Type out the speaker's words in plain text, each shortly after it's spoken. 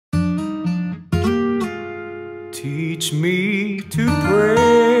Teach me to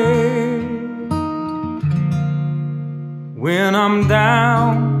pray when I'm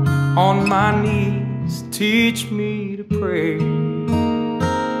down on my knees. Teach me to pray,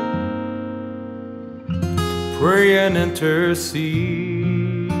 pray and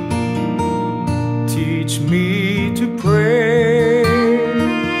intercede. Teach me to pray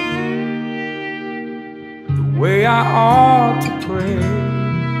the way I ought to pray.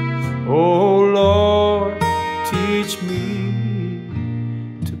 Oh Lord, teach me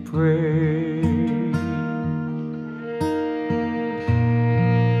to pray.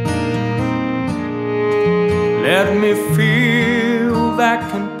 Let me feel that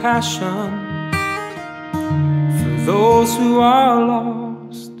compassion for those who are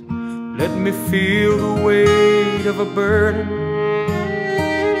lost. Let me feel the weight of a burden,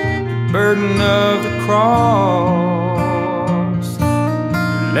 the burden of the cross.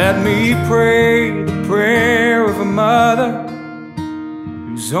 Let me pray the prayer of a mother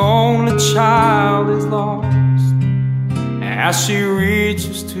whose only child is lost, as she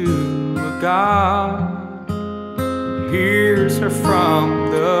reaches to a God who hears her from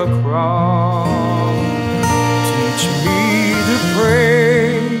the cross. Teach me to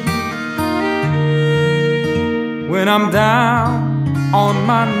pray when I'm down on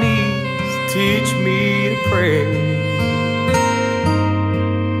my knees. Teach me to pray,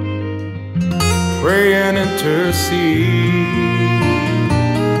 pray and intercede.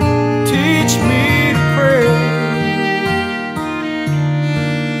 Teach me to pray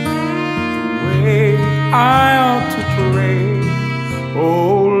the way I ought to pray.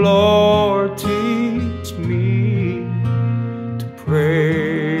 Oh Lord, teach me to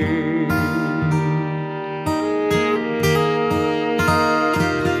pray.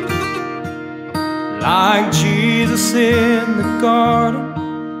 Like Jesus in the garden,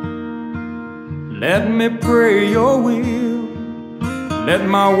 let me pray your will. Let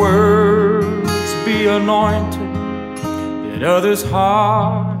my words be anointed, that others'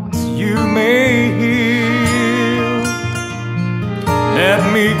 hearts you may heal. Let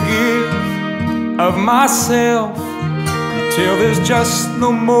me give of myself until there's just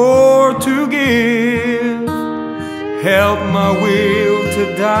no more to give. Help my will to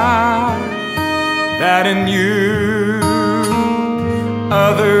die, that in you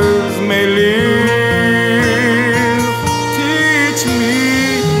others may live. Teach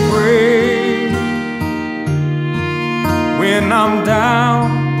me to pray when I'm down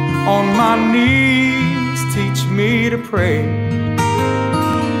on my knees. Teach me to pray,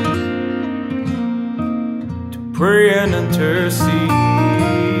 to pray and intercede.